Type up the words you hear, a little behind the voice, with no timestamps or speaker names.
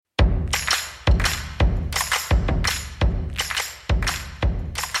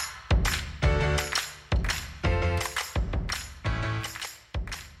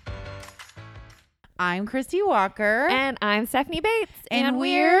I'm Christy Walker. And I'm Stephanie Bates. And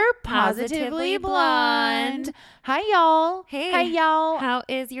we're Positively Blonde. Hi, y'all. Hey. Hi, y'all. How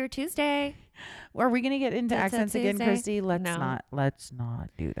is your Tuesday? Are we going to get into It's a accents again, Tuesday. Christy? Let's No. not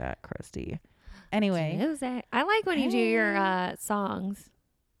do that, Christy. Anyway. Tuesday. I like when you do your songs.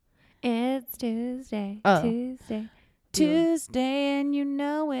 It's Tuesday. Oh. Tuesday. Tuesday and you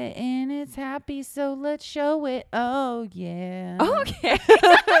know it and it's happy, so let's show it. Oh, yeah. Okay.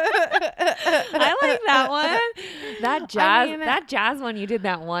 I like that one. That jazz, mean, that jazz one you did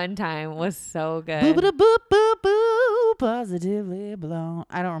that one time was so good. Boo, boo, boo, boo, boo, Positively Blonde.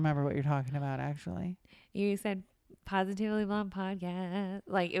 I don't remember what you're talking about, actually. You said Positively Blonde podcast.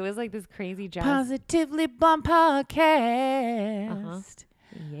 Like it was like this crazy jazz. Positively Blonde podcast.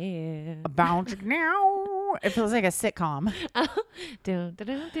 Yeah. About it now. It feels like a sitcom. Dun, dun, dun,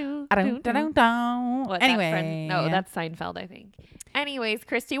 dun, Dun, dun, dun, dun. dun, dun. What, Anyway. no, that's Seinfeld, I think. Anyways,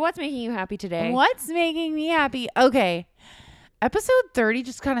 Christy, what's making you happy today? What's making me happy? Okay. Episode 30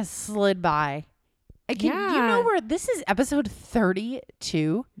 just kind of slid by. You know Yeah. where this is episode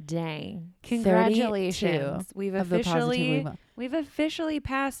 32? Dang. 32 Congratulations. of the Positively Blonde. We've officially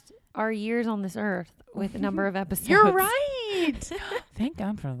passed our years on this earth with a number of episodes. You're right. Thank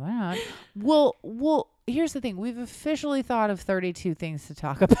God for that. Well, here's the thing. We've officially thought of 32 things to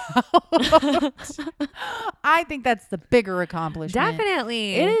talk about. I think that's the bigger accomplishment.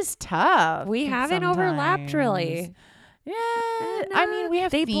 Definitely. It is tough. We haven't overlapped sometimes. really. Yeah. I mean, we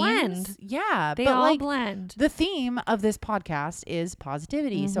have they themes. blend. Yeah. They but all like blend. the theme of this podcast is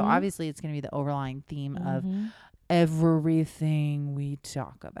positivity. So Mhm. obviously it's going to be the overlying theme of Mhm. everything we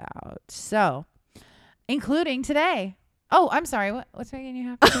talk about. So, including today. Oh, I'm sorry. What's making you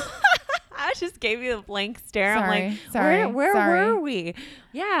happy? I just gave you a blank stare. Sorry, I'm like, sorry, where sorry. were we?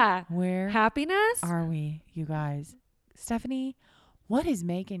 Yeah. Where Happiness? are we, you guys? Stephanie, what is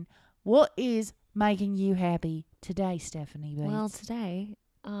making you happy today, Stephanie Bates? Well, today,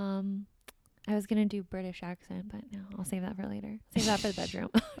 I was gonna do British accent, but no, I'll save that for later. Save that for the bedroom.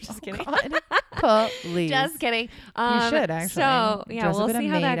 Just kidding. God. Please. Just kidding. You should actually. So yeah, Dress we'll up in a see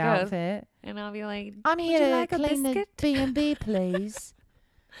how that maid goes. outfit. And I'll be like, I'm "Would here you to like a clean the biscuit? B&B, please.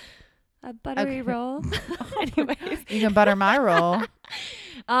 A buttery Okay. roll." Anyways, You can butter my roll.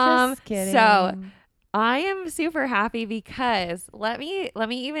 Just kidding. So I am super happy because let me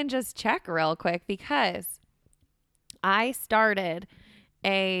even just check real quick because I started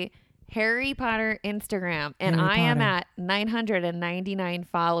a Harry Potter Instagram and Harry I am Potter. at 999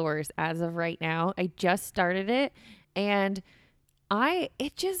 followers as of right now. I just started it and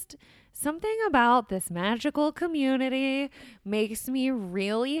something about this magical community makes me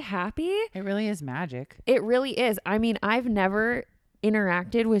really happy. it really is magic. It really is. I mean, I've never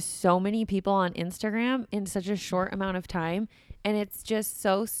interacted with so many people on Instagram in such a short amount of time. And it's just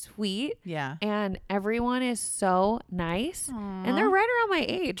so sweet. Yeah. And everyone is so nice. And they're right around my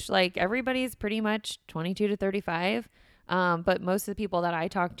age. Like everybody's pretty much 22 to 35. But most of the people that I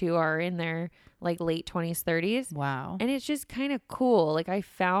talk to are in their like late 20s, 30s. Wow. And it's just kind of cool. Like I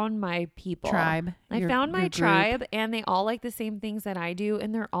found my people. Tribe. I found my tribe and they all like the same things that I do.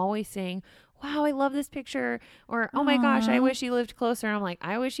 And they're always saying, wow, I love this picture. Or, oh my gosh, I Aw. wish you lived closer. I'm like,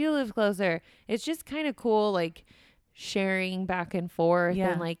 I wish you lived closer. It's just kind of cool. Like sharing back and forth Yeah.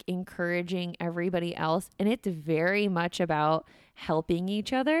 and like encouraging everybody else. And it's very much about helping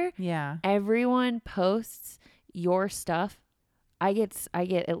each other. Yeah. Everyone posts your stuff. I get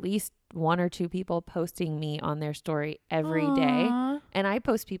at least one or two people posting me on their story every day. Aw. And I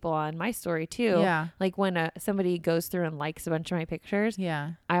post people on my story too. Yeah. Like when somebody goes through and likes a bunch of my pictures,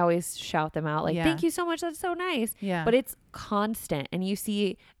 Yeah. I always shout them out like, Yeah. thank you so much. That's so nice. Yeah. But it's constant. And you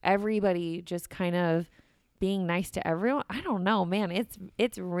see everybody just kind of being nice to everyone. I don't know, man.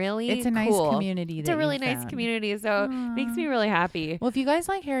 It's really it's a nice cool. community. It's a really nice community. So it makes me really happy. Well, if you guys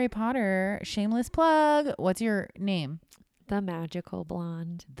like Harry Potter, shameless plug. What's your name? The Magical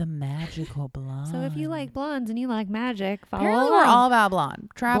Blonde. The Magical Blonde. So if you like blondes and you like magic, follow apparently along. we're all about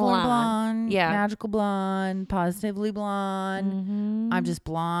blonde. Traveling Blonde. blonde. Yeah. Magical blonde. Positively blonde. Mhm. I'm just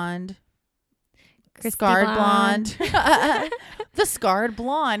blonde. Christy Scarred blonde. The scarred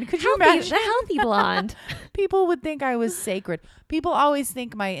blonde. Could you Healthy, imagine? the healthy blonde. People would think I was sacred. People always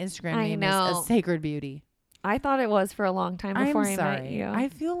think my Instagram I name is know. a sacred beauty. I thought it was for a long time before I'm I sorry. met you. I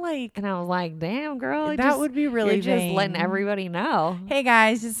feel like and I was like, damn, girl. that just, would be really you're just letting vain. everybody know. Hey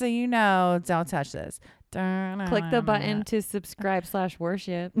guys, just so you know, don't touch this. Click the button to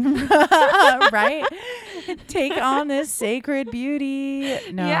subscribe/worship. Right? Take on this sacred beauty.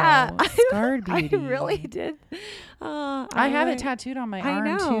 No, Yeah, scarred beauty. I really did. I have it tattooed on my I arm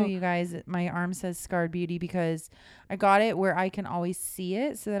know. too, you guys. My arm says scarred beauty because I got it where I can always see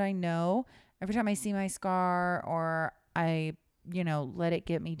it so that I know Every time I see my scar or I, let it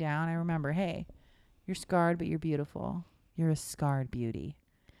get me down, I remember, hey, you're scarred, but you're beautiful. You're a scarred beauty.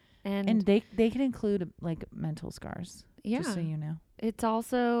 And they can include like mental scars. Yeah. Just so you know. It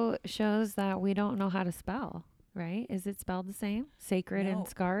also shows that we don't know how to spell, right? Is it spelled the same? Sacred No. and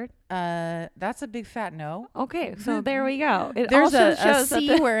scarred? That's a big fat no. Okay, so there we go. It There's also a shows C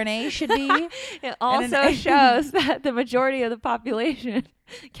that where an A should be. it also shows that the majority of the population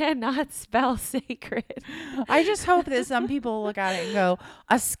cannot spell sacred. I just hope that some people look at it and go,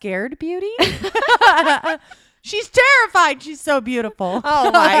 a scared beauty? She's terrified. She's so beautiful.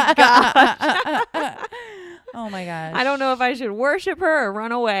 Oh my gosh. Oh my gosh. I don't know if I should worship her or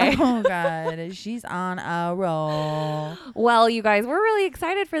run away. Oh God. She's on a roll. Well, you guys, we're really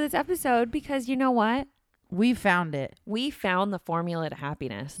excited for this episode because you know what? We found it. We found the formula to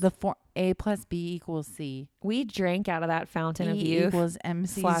happiness. A plus B equals C. We drank out of that fountain of E youth equals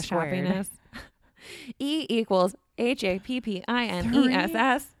MC / squared. happiness. E equals HAPPINESS.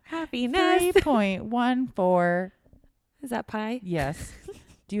 Happiness. 3.14. Is that pie? Yes.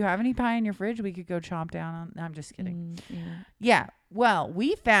 Do you have any pie in your fridge we could go chomp down on? No, I'm just kidding. Yeah. Yeah. Well,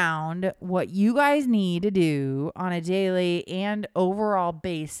 we found what you guys need to do on a daily and overall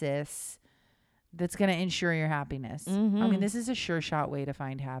basis that's going to ensure your happiness. I mean, this is a sure shot way to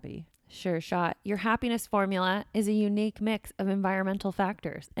find happy. Sure shot. Your happiness formula is a unique mix of environmental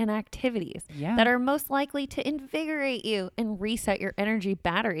factors and activities that are most likely to invigorate you and reset your energy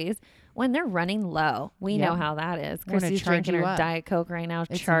batteries when they're running low. We know how that is. Chrissy's drinking her Diet Coke right now,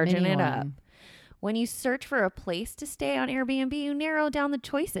 charging it up. When you search for a place to stay on Airbnb, you narrow down the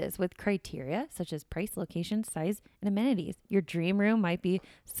choices with criteria such as price, location, size, and amenities. Your dream room might be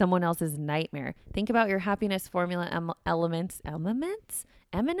someone else's nightmare. Think about your happiness formula elements?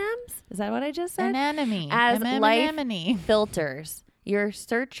 M&Ms? Is that what I just said? An enemy. As life enemy. filters. Your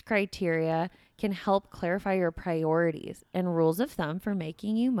search criteria can help clarify your priorities and rules of thumb for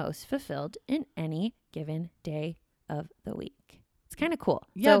making you most fulfilled in any given day of the week. It's kind of cool.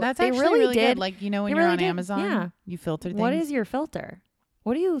 Yeah, so that's actually really good. Like, when you're really on did. Amazon, you filter things. What is your filter?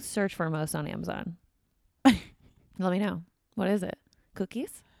 What do you search for most on Amazon? Let me know. What is it?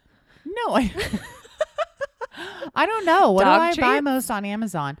 Cookies? No, I don't know. What Dog do I buy treats? most on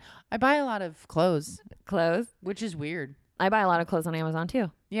Amazon? I buy a lot of clothes, Clothes? which is weird. I buy a lot of clothes on Amazon too.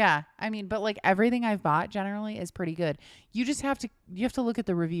 Yeah. I mean, but like everything I've bought generally is pretty good. You have to look at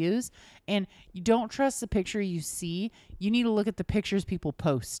the reviews, and you don't trust the picture you see. You need to look at the pictures people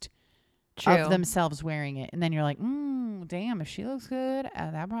post of themselves wearing it. And then you're like, damn, if she looks good,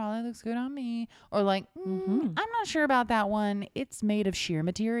 that probably looks good on me. Or like, I'm not sure about that one. It's made of sheer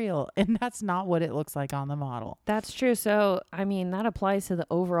material. And that's not what it looks like on the model. That's true. So, I mean, that applies to the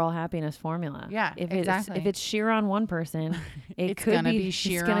overall happiness formula. Yeah, exactly. If it's sheer on one person, It's gonna be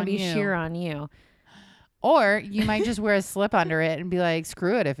sheer on you. sheer on you. Or you might just wear a slip under it and be like,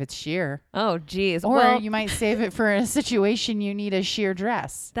 screw it if it's sheer. Oh, geez. Or you might save it for a situation you need a sheer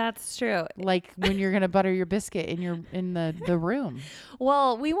dress. That's true. Like when you're going to butter your biscuit in the room.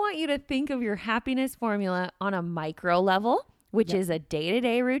 Well, we want you to think of your happiness formula on a micro level, which is a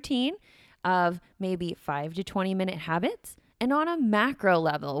day-to-day routine of maybe 5 to 20 minute habits. And on a macro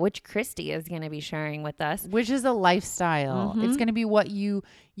level, which Christy is going to be sharing with us. Which is a lifestyle. It's going to be what your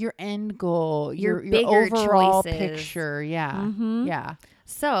end goal, your bigger overall choices. picture. Yeah. Yeah.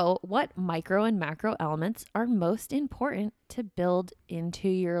 So what micro and macro elements are most important to build into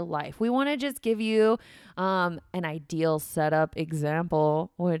your life? We want to just give you an ideal setup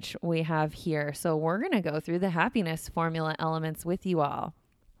example, which we have here. So we're going to go through the happiness formula elements with you all.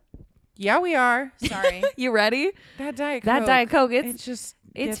 Yeah, we are. Sorry. You ready? That Diet Coke,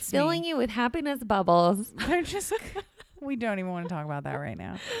 it's filling you with happiness bubbles. They're just, we don't even want to talk about that right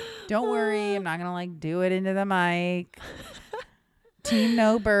now. Don't worry. I'm not going to do it into the mic. Team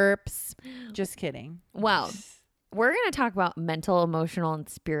no burps. Just kidding. Well, we're going to talk about mental, emotional, and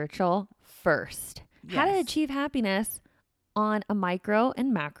spiritual first. Yes. How to achieve happiness on a micro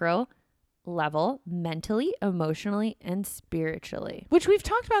and macro level, mentally, emotionally, and spiritually. Which we've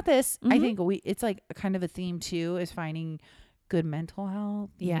talked about this. I think it's like kind of a theme too, is finding good mental health.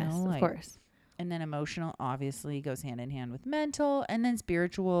 Yes, of course. And then emotional obviously goes hand in hand with mental, and then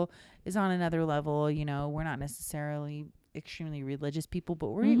spiritual is on another level. We're not necessarily extremely religious people, but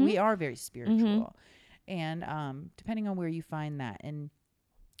we are very spiritual. And depending on where you find that. And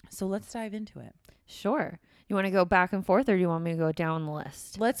so let's dive into it. Sure. You want to go back and forth, or do you want me to go down the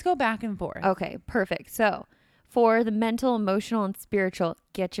list? Let's go back and forth. Okay, perfect. So for the mental, emotional, and spiritual,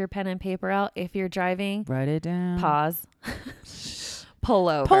 get your pen and paper out. If you're driving, write it down. Pause. pull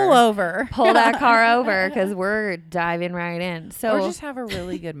over. Pull over. Pull that car over because we're diving right in. So or just have a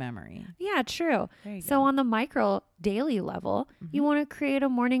really good memory. yeah, true. There you So go. on the micro daily level, you want to create a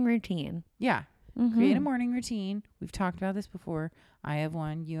morning routine. Yeah. Mhm. Create a morning routine. We've talked about this before. I have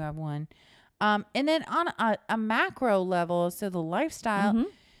one. You have one. And then on a macro level, so the lifestyle, Mhm.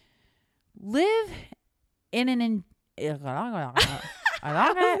 live in an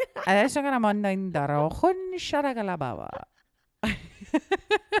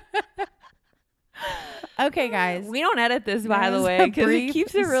okay, guys. We don't edit this, by That the was way, a because it brief-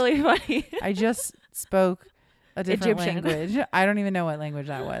 keeps it really funny. I just spoke a different Egyptian. language. I don't even know what language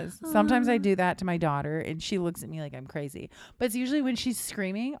that was. Sometimes I do that to my daughter and she looks at me like I'm crazy. But it's usually when she's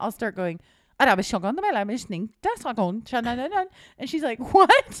screaming, I'll start going, and she's like,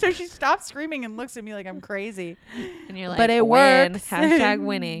 what? So she stops screaming and looks at me like I'm crazy. And you're like, But it win. works. Hashtag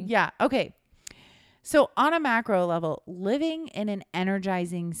winning. Yeah. Okay. So on a macro level, living in an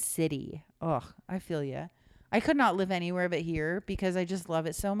energizing city. Oh, I feel you. I could not live anywhere but here because I just love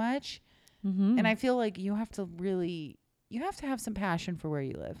it so much. Mm-hmm. And I feel like you have to have some passion for where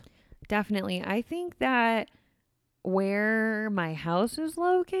you live. Definitely. I think that where my house is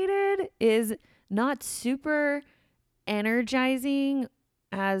located is not super energizing,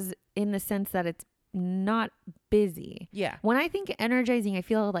 as in the sense that it's not busy. Yeah. When I think energizing, I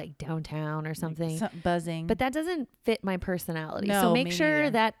feel like downtown or something. Buzzing. But that doesn't fit my personality. No, so make me sure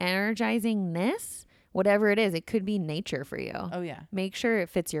neither. that energizingness, whatever it is, it could be nature for you. oh yeah. Make sure it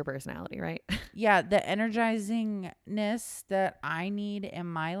fits your personality, right? Yeah. The energizingness that I need in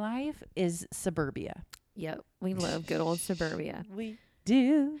my life is suburbia. Yep. We love good old suburbia. We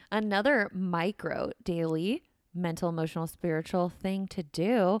do. Another micro daily mental, emotional, spiritual thing to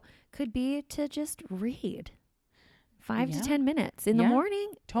do could be to just read 5 Yeah. to 10 minutes in the Yeah. morning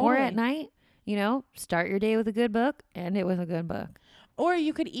or Totally. at night. You know, start your day with a good book, end it with a good book. Or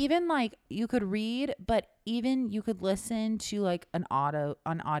you could even you could read, but even you could listen to like an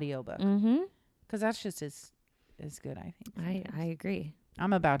audiobook. Mm-hmm. Because that's just as good, I think. I agree.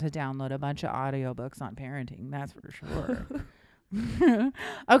 I'm about to download a bunch of audiobooks on parenting. That's for sure.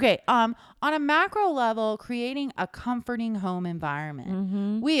 Okay. On a macro level, creating a comforting home environment.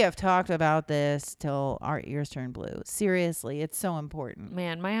 Mm-hmm. We have talked about this till our ears turn blue. Seriously, it's so important.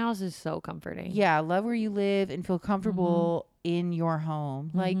 Man, my house is so comforting. Yeah, love where you live and feel comfortable in your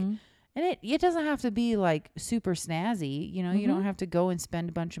home. Like, Mhm. and it doesn't have to be like super snazzy. You know, you don't Mhm. have to go and spend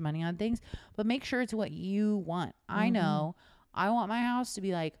a bunch of money on things, but make sure it's what you want. I Mhm. know I want my house to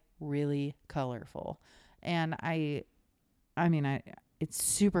be like really colorful. And it's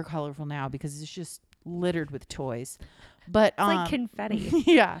super colorful now because it's just littered with toys. But It's like confetti.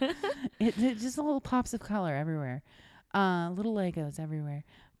 yeah, it just little pops of color everywhere, little Legos everywhere.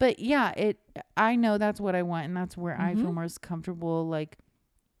 But yeah, I know that's what I want, and that's where I feel Mhm. most comfortable. Like,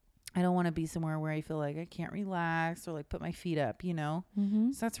 I don't want to be somewhere where I feel like I can't relax or like put my feet up, you know?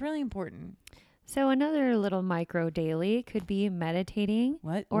 Mm-hmm. So that's really important. So another little micro daily could be meditating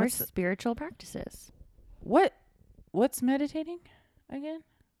What? or What's, spiritual practices. what's meditating again?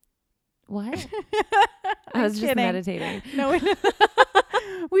 What? I I'm was just kidding. meditating. No,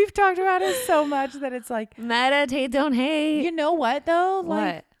 we've talked about it so much that it's like, Meditate, don't hate. you know what though?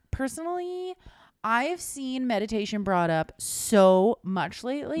 Like, What? personally, I have seen meditation brought up so much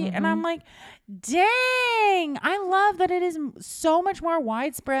lately, and I'm Mhm. like, dang, I love that it is so much more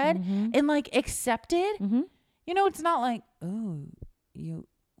widespread Mhm. and like accepted. Mhm. You know, it's not like, oh,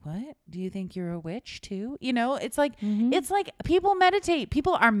 what? Do you think you're a witch too? You know, it's like, Mhm. it's like people meditate.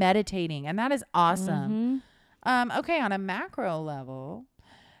 People are meditating, and that is awesome. Mhm. Okay, on a macro level,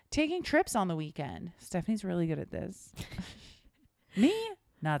 taking trips on the weekend. Stephanie's really good at this. Me,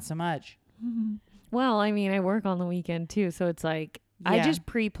 not so much. Well, I mean, I work on the weekend too, so it's like I Yeah. just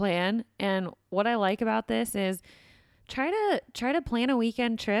pre-plan. And what I like about this is try to plan a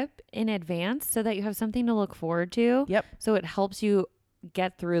weekend trip in advance so that you have something to look forward to. Yep. So it helps you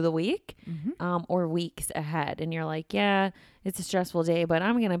get through the week, Mm-hmm. or weeks ahead, and you're like, yeah, it's a stressful day, but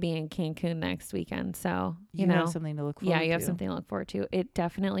I'm gonna be in Cancun next weekend, so you know, have something to look forward to. yeah, you have something to look forward to. It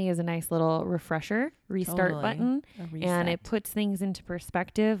definitely is a nice little refresher, restart Totally. button. A And reset. it puts things into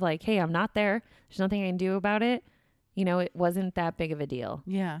perspective, like, hey, I'm not there, there's nothing I can do about it, you know, it wasn't that big of a deal.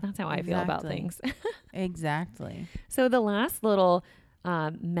 Yeah. That's how I feel about exactly. things. Exactly. So the last little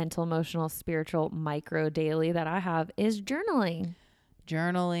mental, emotional, spiritual micro daily that I have is journaling.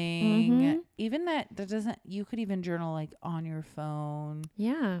 Journaling. Mhm. Even that doesn't, you could even journal like on your phone.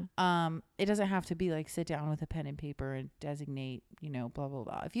 Yeah. It doesn't have to be like sit down with a pen and paper and designate, you know, blah, blah,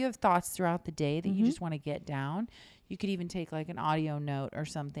 blah. If you have thoughts throughout the day that you Mhm. just want to get down, you could even take like an audio note or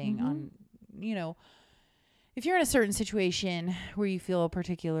something Mhm. on, you know, if you're in a certain situation where you feel a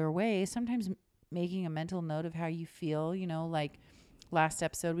particular way, sometimes making a mental note of how you feel, you know, like last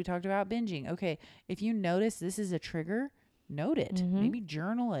episode we talked about binging. Okay, if you notice this is a trigger, note it. Mm-hmm. Maybe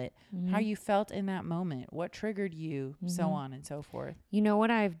journal it. How you felt in that moment, what triggered you, so on and so forth. You know what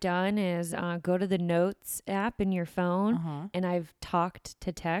I've done is go to the notes app in your phone, and I've talked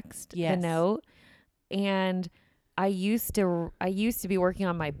to text the note. And I used to be working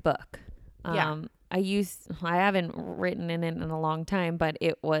on my book. I haven't written in it in a long time, but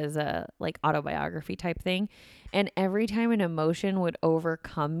it was a like autobiography type thing. And every time an emotion would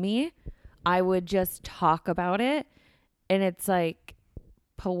overcome me, I would just talk about it. And it's like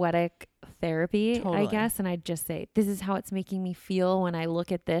poetic therapy, I guess. And I'd just say, this is how it's making me feel when I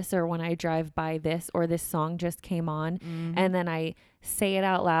look at this, or when I drive by this, or this song just came on. And then I say it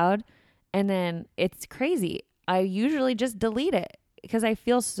out loud. And then it's crazy. I usually just delete it because I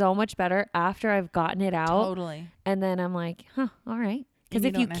feel so much better after I've gotten it out. Totally. And then I'm like, all right. Because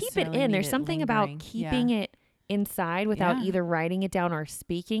if you keep it in, there's something about keeping it inside without either writing it down or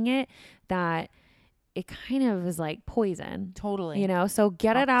speaking it that it kind of is like poison. Totally. You know, so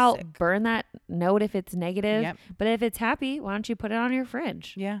get it out, burn that note if it's negative. But if it's happy, why don't you put it on your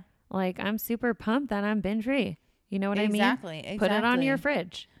fridge? Yeah. Like, I'm super pumped that I'm binge free. You know what I mean? Exactly. Put it on your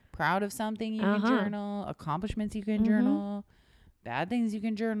fridge. Proud of something you can journal, accomplishments you can journal, bad things you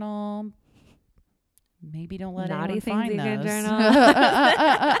can journal. Maybe don't let naughty anyone things find you those. Can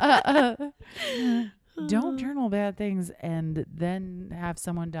journal. Don't journal bad things and then have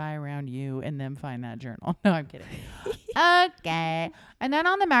someone die around you and then find that journal. No, I'm kidding. Okay. And then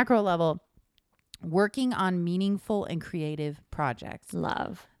on the macro level, working on meaningful and creative projects.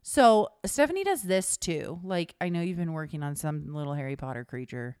 Love. So Stephanie does this too. Like, I know you've been working on some little Harry Potter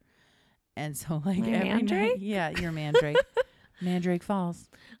creature. And so like My every mandrake? night, yeah, your mandrake. Mandrake Falls.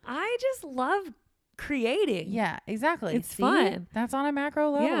 I just love creating. Yeah, exactly. It's fun. That's on a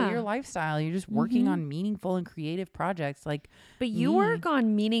macro level. Yeah. Your lifestyle. You're just working on meaningful and creative projects. Like, but you work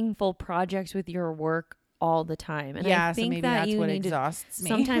on meaningful projects with your work all the time. And yeah, I think so maybe that that's you what need exhausts to me.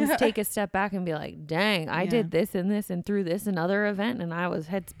 sometimes take a step back and be like, dang, I did this and this and through this another event, and I was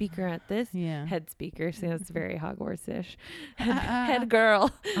head speaker at this. Yeah. Head speaker. See, that's very Hogwarts-ish. Head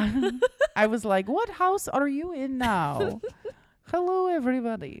girl. I was like, what house are you in now? Hello,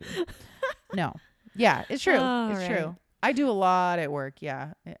 everybody. No. Yeah, it's true. It's true. I do a lot at work.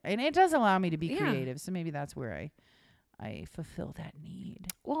 Yeah. And it does allow me to be creative. So maybe that's where I fulfill that need.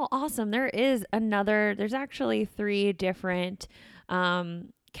 Well, awesome. There's actually 3 different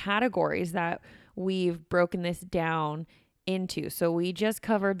categories that we've broken this down into. So we just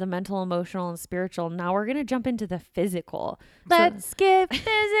covered the mental, emotional, and spiritual. Now we're going to jump into the physical. Let's get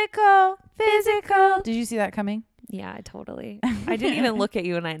physical. Did you see that coming? Yeah, totally. I didn't even look at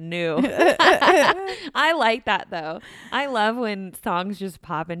you and I knew. I like that though. I love when songs just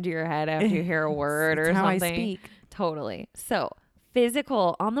pop into your head after you hear a word or how something. I speak. Totally. So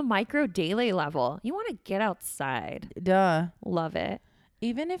physical on the micro daily level, you want to get outside. Duh. Love it.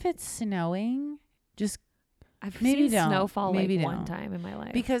 Even if it's snowing, just I've maybe seen snowfall maybe like don't. one time in my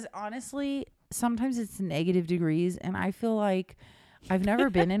life. Because honestly, sometimes it's negative degrees and I feel like I've never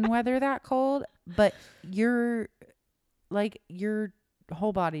been in weather that cold, but your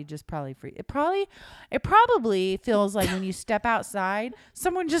whole body just probably free. It probably feels like when you step outside,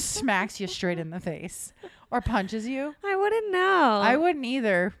 someone just smacks you straight in the face or punches you. I wouldn't know. I wouldn't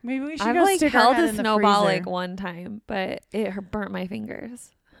either. Maybe we should I've go like stick our held head a in the snowball freezer. like one time, but it burnt my fingers.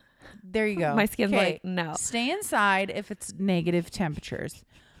 There you go. My skin's 'Kay. like, no. Stay inside if it's negative temperatures.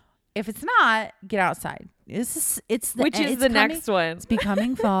 If it's not, get outside. It's the next one. It's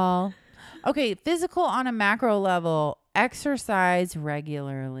becoming fall. Okay, physical on a macro level, exercise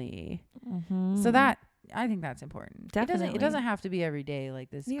regularly. So that, I think that's important. Definitely. It doesn't have to be every day like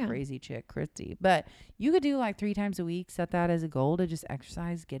this Yeah. crazy chick, Christy. But you could do like 3 times a week, set that as a goal to just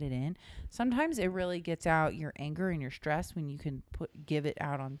exercise, get it in. Sometimes it really gets out your anger and your stress when you can give it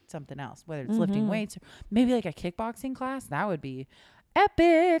out on something else, whether it's lifting weights or maybe like a kickboxing class. That would be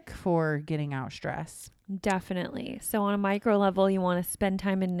epic for getting out stress. Definitely. So on a micro level, you want to spend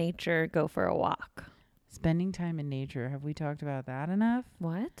time in nature, go for a walk. Spending time in nature. Have we talked about that enough?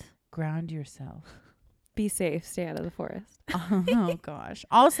 What? Ground yourself. Be safe. Stay out of the forest. Oh gosh.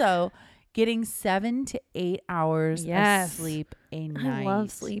 Also, getting 7 to 8 hours of sleep a night. I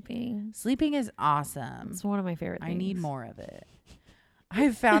love sleeping. Sleeping is awesome. It's one of my favorite things. I need more of it.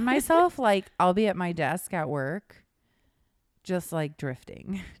 I've found myself like I'll be at my desk at work just like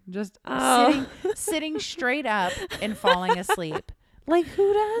drifting, just sitting straight up and falling asleep. Like,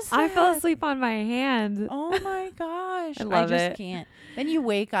 who does that? I fell asleep on my hand. Oh my gosh. I love just it. can't. Then you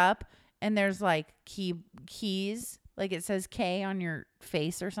wake up and there's like keys, like it says K on your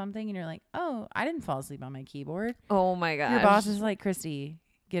face or something, and you're like, oh, I didn't fall asleep on my keyboard. Oh my gosh. Your boss is like, Christy,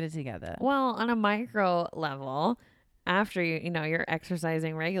 get it together. Well, on a micro level, after you're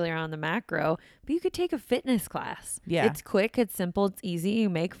exercising regularly on the macro, but you could take a fitness class. Yeah. It's quick, it's simple, it's easy. You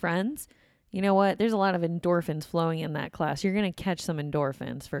make friends. You know what? There's a lot of endorphins flowing in that class. You're going to catch some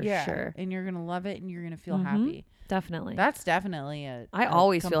endorphins for sure. And you're going to love it and you're going to feel happy. Definitely. That's definitely I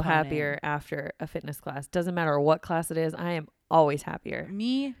always feel component. happier after a fitness class. Doesn't matter what class it is. I am always happier.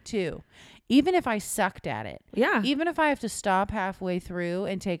 Me too. Even if I sucked at it. Yeah. Even if I have to stop halfway through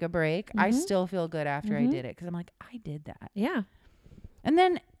and take a break, I still feel good after I did it because I'm like, I did that. Yeah. And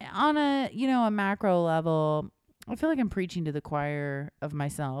then on a macro level, I feel like I'm preaching to the choir of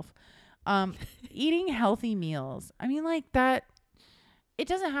myself. Eating healthy meals. I mean, like that, it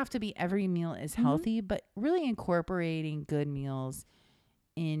doesn't have to be every meal is healthy, but really incorporating good meals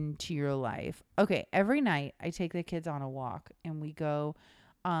into your life. Okay. Every night I take the kids on a walk and we go,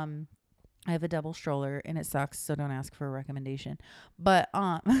 I have a double stroller and it sucks, so don't ask for a recommendation. But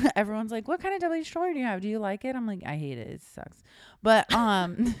everyone's like, what kind of double stroller do you have? Do you like it? I'm like, I hate it. It sucks. But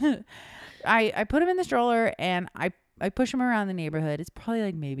I put him in the stroller and I push him around the neighborhood. It's probably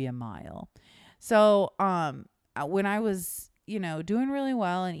like maybe a mile. So when I was, doing really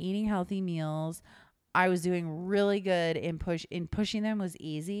well and eating healthy meals, I was doing really good in pushing them was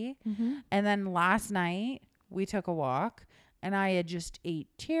easy. And then last night we took a walk. And I had just ate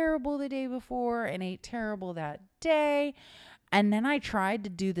terrible the day before and ate terrible that day. And then I tried to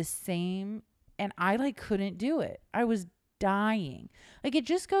do the same and I like couldn't do it. I was dying. Like it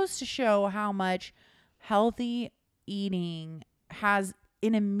just goes to show how much healthy eating has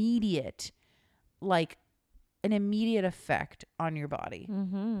an immediate effect on your body.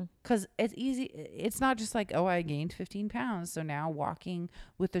 Because it's easy. It's not just like, oh, I gained 15 pounds. So now walking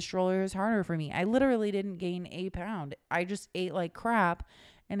with the stroller is harder for me. I literally didn't gain a pound. I just ate like crap.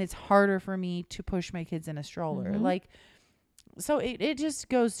 And it's harder for me to push my kids in a stroller. So it just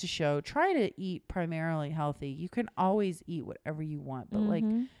goes to show, try to eat primarily healthy. You can always eat whatever you want. But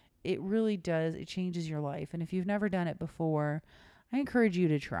it really does. It changes your life. And if you've never done it before, I encourage you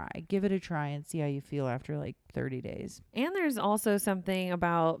to try. Give it a try and see how you feel after like 30 days. And there's also something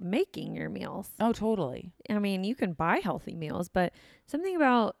about making your meals. Oh, totally. I mean, you can buy healthy meals, but something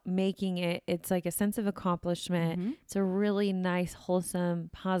about making it, it's like a sense of accomplishment. It's a really nice, wholesome,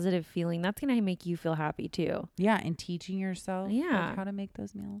 positive feeling. That's going to make you feel happy too. Yeah. And teaching yourself how to make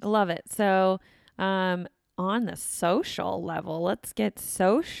those meals. I love it. So on the social level, let's get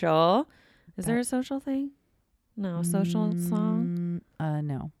social. Is there a social thing? No, social song?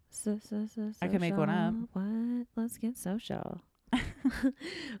 No. I can make one up. What? Let's get social.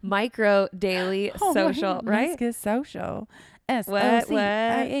 Micro daily social, right? Let's get social.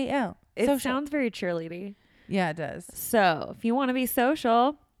 SOCIAL. It social. sounds very cheerleady. Yeah, it does. So if you want to be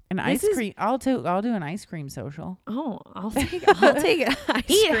social, an ice cream. I'll do an ice cream social. Oh, I'll take ice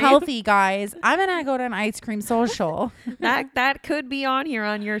Eat cream. healthy, guys. I'm gonna go to an ice cream social. that could be on here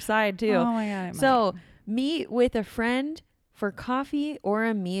on your side too. Oh my god. So meet with a friend for coffee or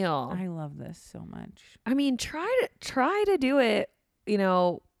a meal. I love this so much. I mean, try to do it,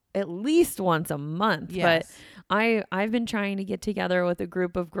 at least once a month. Yes. But I've been trying to get together with a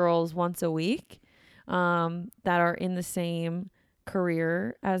group of girls once a week that are in the same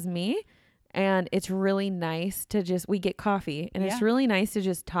career as me. And it's really nice to we get coffee and it's really nice to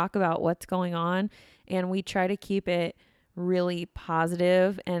just talk about what's going on. And we try to keep it really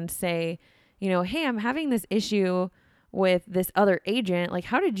positive and say, hey, I'm having this issue with this other agent. Like,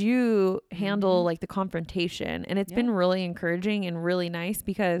 how did you handle like the confrontation? And it's been really encouraging and really nice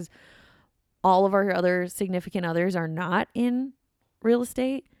because all of our other significant others are not in real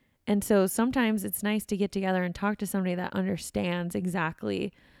estate. And so sometimes it's nice to get together and talk to somebody that understands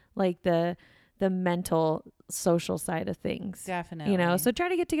exactly like the mental social side of things. Definitely. So try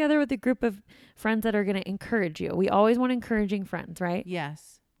to get together with a group of friends that are going to encourage you. We always want encouraging friends, right?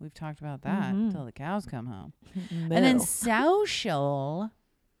 Yes. We've talked about that until the cows come home. No. And then social,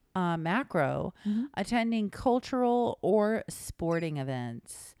 macro, attending cultural or sporting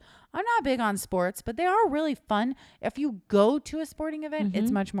events. I'm not big on sports, but they are really fun. If you go to a sporting event,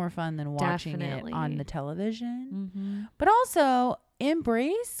 it's much more fun than watching it on the television. But also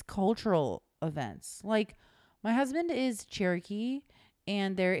embrace cultural events. Like my husband is Cherokee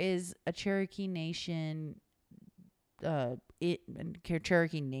and there is a Cherokee Nation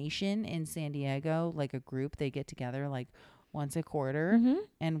Cherokee Nation in San Diego, like a group. They get together like once a quarter,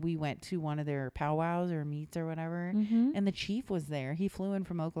 and we went to one of their powwows or meets or whatever, and the chief was there. He flew in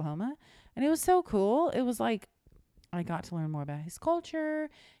from Oklahoma, and it was so cool. It was like I got to learn more about his culture,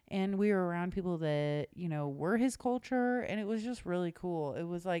 and we were around people that, were his culture, and it was just really cool. It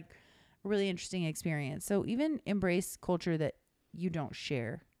was like a really interesting experience. So even embrace culture that you don't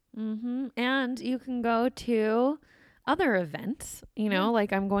share. And you can go to other events,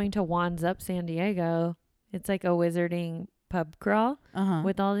 like I'm going to Wands Up San Diego. It's like a wizarding pub crawl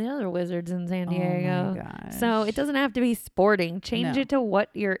with all the other wizards in San Diego. Oh my gosh. So it doesn't have to be sporting. Change it to what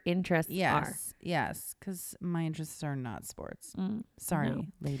your interests are. Yes, because my interests are not sports. Sorry,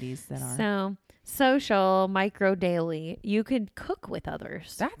 ladies that are. So social, micro, daily, you could cook with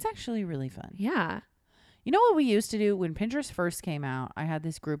others. That's actually really fun. Yeah. You know what we used to do when Pinterest first came out? I had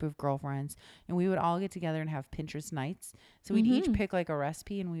this group of girlfriends, and we would all get together and have Pinterest nights. So we'd each pick like a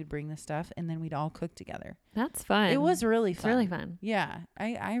recipe, and we'd bring the stuff, and then we'd all cook together. That's fun. It was really fun. It's really fun. Yeah,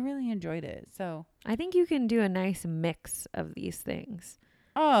 I really enjoyed it. So I think you can do a nice mix of these things.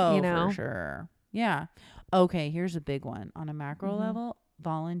 for sure. Yeah. Okay, here's a big one. On a macro level,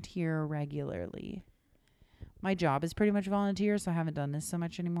 volunteer regularly. My job is pretty much volunteer, so I haven't done this so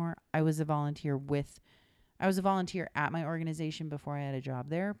much anymore. I was a volunteer at my organization before I had a job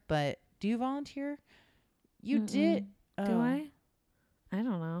there. But do you volunteer? You did. Do I? I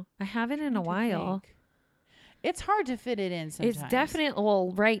don't know. I haven't in a while. It's hard to fit it in sometimes. It's definitely,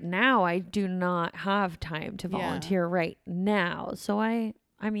 well, right now I do not have time to volunteer right now. So I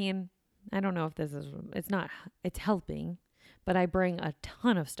mean, I don't know if it's helping, but I bring a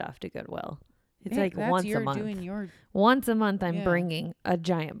ton of stuff to Goodwill. It's like once a month. Once a month I'm bringing a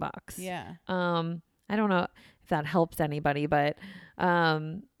giant box. Yeah. I don't know if that helps anybody, but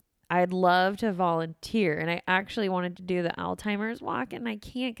I'd love to volunteer. And I actually wanted to do the Alzheimer's walk, and I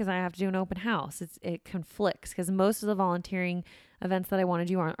can't because I have to do an open house. It conflicts because most of the volunteering events that I want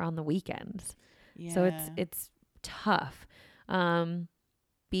to do are on the weekends. Yeah. So it's tough.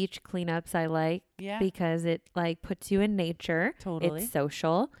 Beach cleanups I like because it like puts you in nature. Totally. It's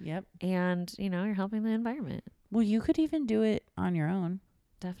social. Yep. And, you're helping the environment. Well, you could even do it on your own.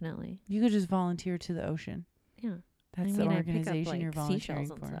 Definitely. You could just volunteer to the ocean. Yeah. That's the organization you're volunteering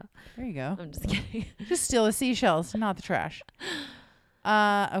for. Stuff. There you go. I'm just kidding. Just steal the seashells, not the trash.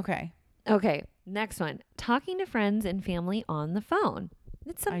 Okay. Okay. Next one. Talking to friends and family on the phone.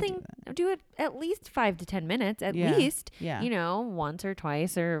 It's something, do it at least 5 to 10 minutes, at least, once or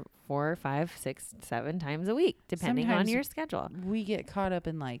twice or 4 or 5, 6, 7 times a week, depending on your schedule. We get caught up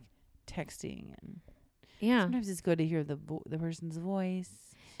in like texting, and sometimes it's good to hear the person's voice.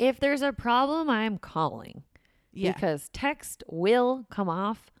 If there's a problem, I'm calling. Yeah. Because text will come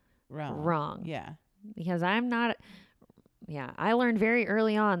off wrong. Yeah. Because I'm not. I learned very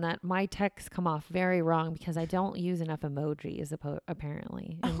early on that my texts come off very wrong because I don't use enough emojis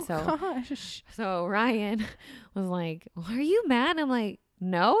apparently. And so Ryan was like, well, "Are you mad?" I'm like,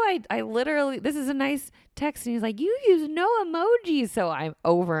 "No, I literally, this is a nice text." And he's like, "You use no emojis." So I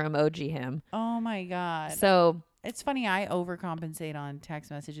over emoji him. Oh my God. So it's funny. I overcompensate on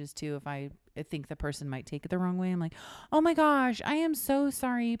text messages too. If I think the person might take it the wrong way, I'm like, "Oh my gosh, I am so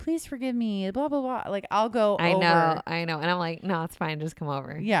sorry. Please forgive me." Blah, blah, blah. Like I'll go I over. know. And I'm like, "No, it's fine. Just come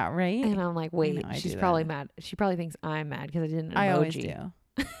over." Yeah. Right. And I'm like, wait, she's probably mad. She probably thinks I'm mad because I didn't emoji. I always do.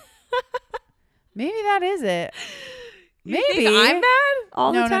 Maybe that is it. Maybe I'm mad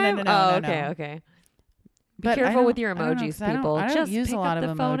all the time. No, okay. Be careful with your emojis, people. I don't just use pick a lot up of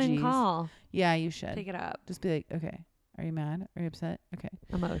the phone emojis. and call. Yeah, you should. Pick it up. Just be like, okay, are you mad? Are you upset? Okay.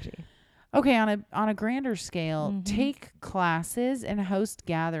 Emoji. Okay, on a grander scale, take classes and host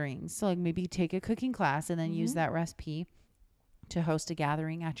gatherings. So like maybe take a cooking class and then use that recipe to host a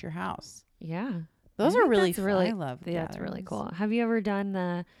gathering at your house. Yeah. Those are really fun. I love that's really cool. Have you ever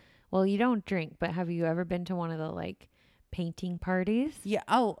done well, you don't drink, but have you ever been to one of the like painting parties? Yeah.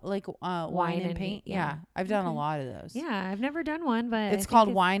 Oh, like wine and paint. Yeah. I've done a lot of those. Yeah, I've never done one, but it's called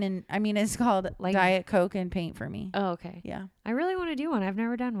it's called like Diet Coke and paint for me. Oh, okay. Yeah. I really want to do one. I've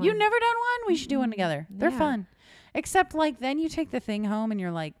never done one. You've never done one? We should do one together. They're fun. Except like then you take the thing home and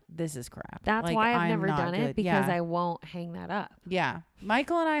you're like, this is crap. That's like, why I've never done it because I won't hang that up. Yeah.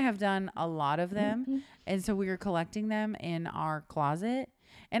 Michael and I have done a lot of them. And so we were collecting them in our closet.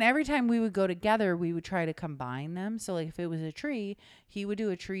 And every time we would go together, we would try to combine them. So like if it was a tree, he would do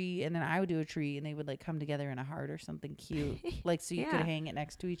a tree and then I would do a tree and they would like come together in a heart or something cute. Like so you could hang it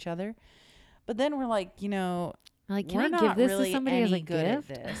next to each other. But then we're like, like, can we're I not give this really to somebody as a good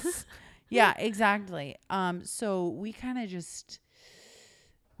gift? At this. Yeah, exactly. So we kind of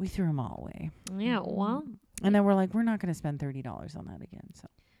we threw them all away. Yeah, well. And then we're like, we're not going to spend $30 on that again. So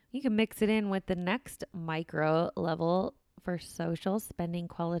you can mix it in with the next micro level for social, spending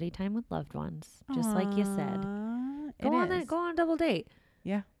quality time with loved ones, just like you said. Go on a double date.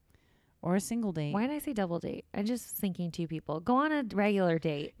 Yeah. or a single date. Why did I say double date? I'm just thinking 2 people. Go on a regular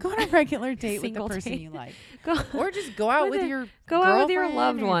date. Go on a regular date with the Single person date. you like. Go, Or just go out with your go out with your girlfriend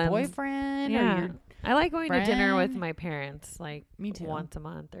loved or your ones. boyfriend Yeah. or your I like going to dinner with friend. my parents, like Me too. once a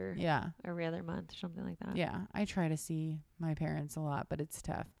month or Yeah. every other month or something like that. Yeah. I try to see my parents a lot, but it's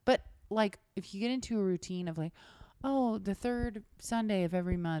tough. But like if you get into a routine of like, oh, the third Sunday of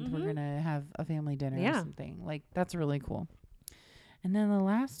every month we're Mhm. gonna have a family dinner or Yeah. something. Like that's really cool. And then the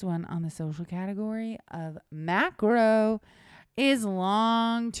last one on the social category of macro is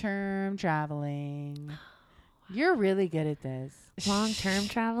long-term traveling. You're really good at this. Long-term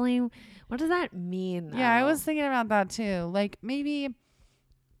traveling. What does that mean? Yeah, I though? was thinking about that too. Like maybe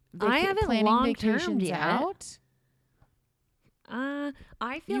I haven't planning long-termed vacations yet. out.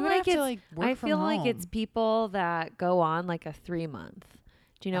 I feel You would like have to it's like work I from feel like it's home. people that go on like a 3-month.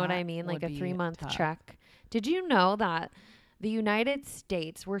 Do you know what I That mean? Like would a be 3-month tough. trek. Did you know that the United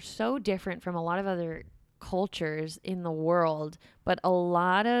States, we're so different from a lot of other cultures in the world, but a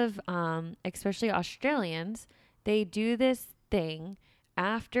lot of especially Australians, they do this thing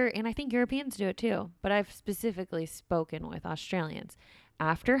after, and I think Europeans do it too, but I've specifically spoken with Australians.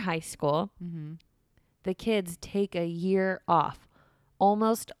 After high school, Mm-hmm. the kids take a year off.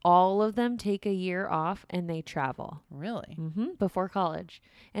 Almost all of them take a year off and they travel Really? before college.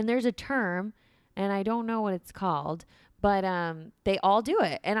 And there's a term, and I don't know what it's called, but they all do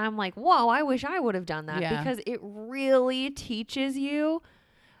it. And I'm like, whoa, I wish I would have done that Yeah. because it really teaches you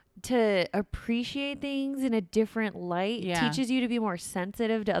to appreciate things in a different light. Yeah. Teaches you to be more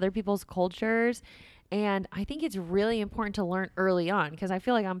sensitive to other people's cultures. And I think it's really important to learn early on because I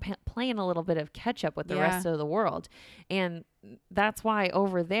feel like I'm playing a little bit of catch up with the rest of the world. And that's why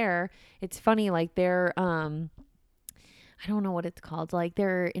over there, it's funny, like their, I don't know what it's called, like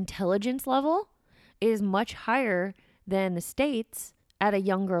their intelligence level is much higher than the States at a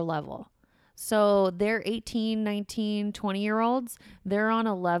younger level. So they're 18, 19, 20-year-olds. They're on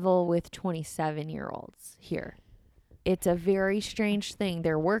a level with 27-year-olds here. It's a very strange thing.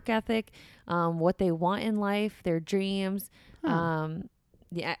 Their work ethic, what they want in life, their dreams,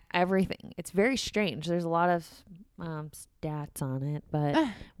 yeah, everything. It's very strange. There's a lot of stats on it, but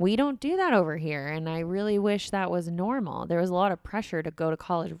we don't do that over here. And I really wish that was normal. There was a lot of pressure to go to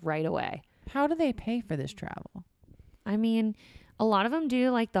college right away. How do they pay for this travel? I mean, a lot of them do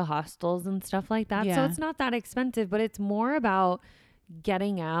like the hostels and stuff like that. So Yeah. it's not that expensive, but it's more about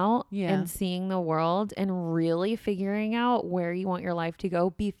getting out Yeah. and seeing the world and really figuring out where you want your life to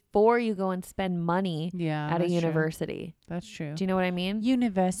go before you go and spend money Yeah. at a that's true. university. That's true. Do you know what I mean?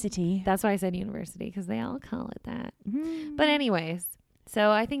 University. That's why I said university because they all call it that. Mhm. But anyways,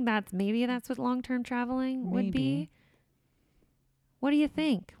 so I think that's what long-term traveling would Maybe. be. What do you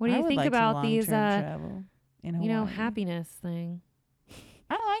think? What do I you would think like to about these long-term travel in Hawaii. happiness thing?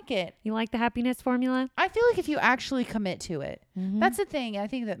 I like it. You like the happiness formula? I feel like if you actually commit to it, Mm-hmm. that's the thing. I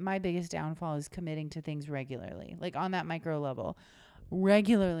think that my biggest downfall is committing to things regularly, like on that micro level,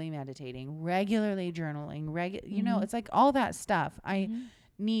 regularly meditating, regularly journaling, you know, Mhm. it's like all that stuff I Mhm.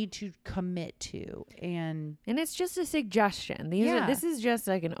 need to commit to. And And it's just a suggestion. Yeah. This is just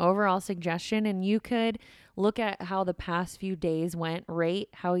like an overall suggestion, and you could look at how the past few days went, rate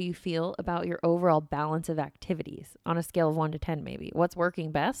how you feel about your overall balance of activities on a scale of 1 to 10 maybe. What's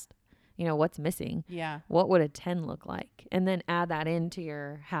working best? You know, what's missing? yeah, What would a 10 look like? And then add that into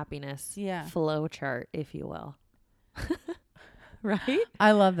your happiness Yeah. flow chart, if you will. Right?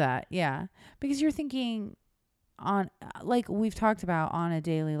 I love that. Yeah. Because you're thinking on, like we've talked about, on a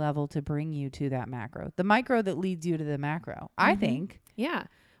daily level to bring you to that macro, the micro that leads you to the macro, I Mhm. think. Yeah.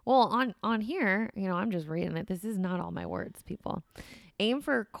 Well, on here, you know, I'm just reading it. This is not all my words, people. Aim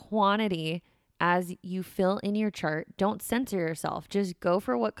for quantity as you fill in your chart. Don't censor yourself. Just go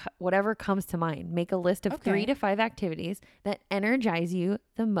for whatever comes to mind. Make a list of Okay. 3 to 5 activities that energize you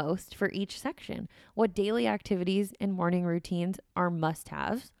the most for each section. What daily activities and morning routines are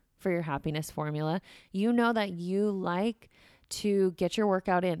must-haves for your happiness formula? You know that you like to get your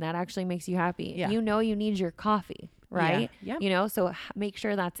workout in. That actually makes you happy. Yeah. You know you need your coffee, right? Yeah. Yep. You know, so make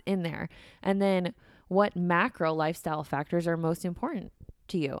sure that's in there. And then what macro lifestyle factors are most important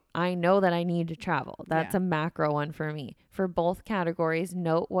to you? I know that I need to travel. That's Yeah. a macro one for me. For both categories,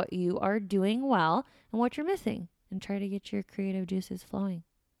 note what you are doing well and what you're missing and try to get your creative juices flowing,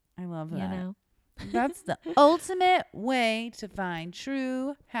 I love you that. know? That's the ultimate way to find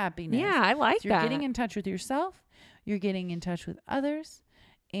true happiness. Yeah, I like So you're that. getting in touch with yourself, you're getting in touch with others,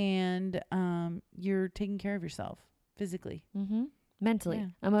 and you're taking care of yourself physically. Mm-hmm. Mentally,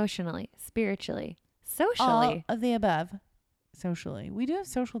 Yeah. emotionally, spiritually, socially. All of the above. Socially. We do have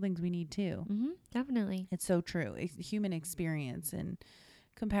social things we need too. Mm-hmm. Definitely. It's so true. Human experience and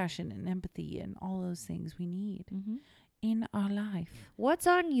compassion and empathy and all those things we need Mm-hmm. in our life. What's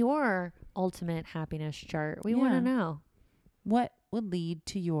on your ultimate happiness chart? We want Yeah. to know. What would lead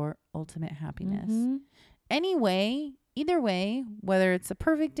to your ultimate happiness? Mhm. Anyway, either way, whether it's a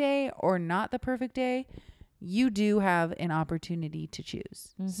perfect day or not the perfect day, you do have an opportunity to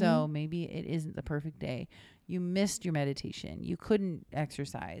choose. So maybe it isn't the perfect day. You missed your meditation. You couldn't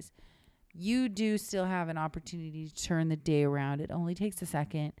exercise. You do still have an opportunity to turn the day around. It only takes a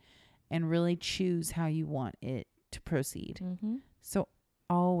second, and really choose how you want it to proceed. Mm-hmm. So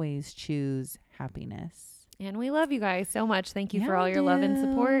always choose happiness. And we love you guys so much. Thank you for all your love and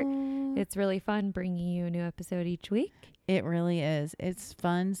support. It's really fun bringing you a new episode each week. It really is. It's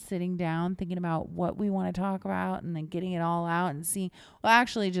fun sitting down, thinking about what we want to talk about, and then getting it all out and seeing, well,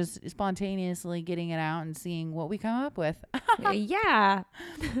 actually just spontaneously getting it out and seeing what we come up with. Yeah.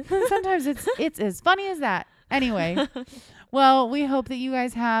 Sometimes it's as funny as that. Anyway, well, we hope that you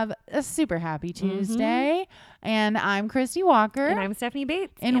guys have a super happy Tuesday. And I'm Christy Walker. And I'm Stephanie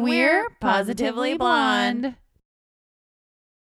Bates. And we're Positively Blonde.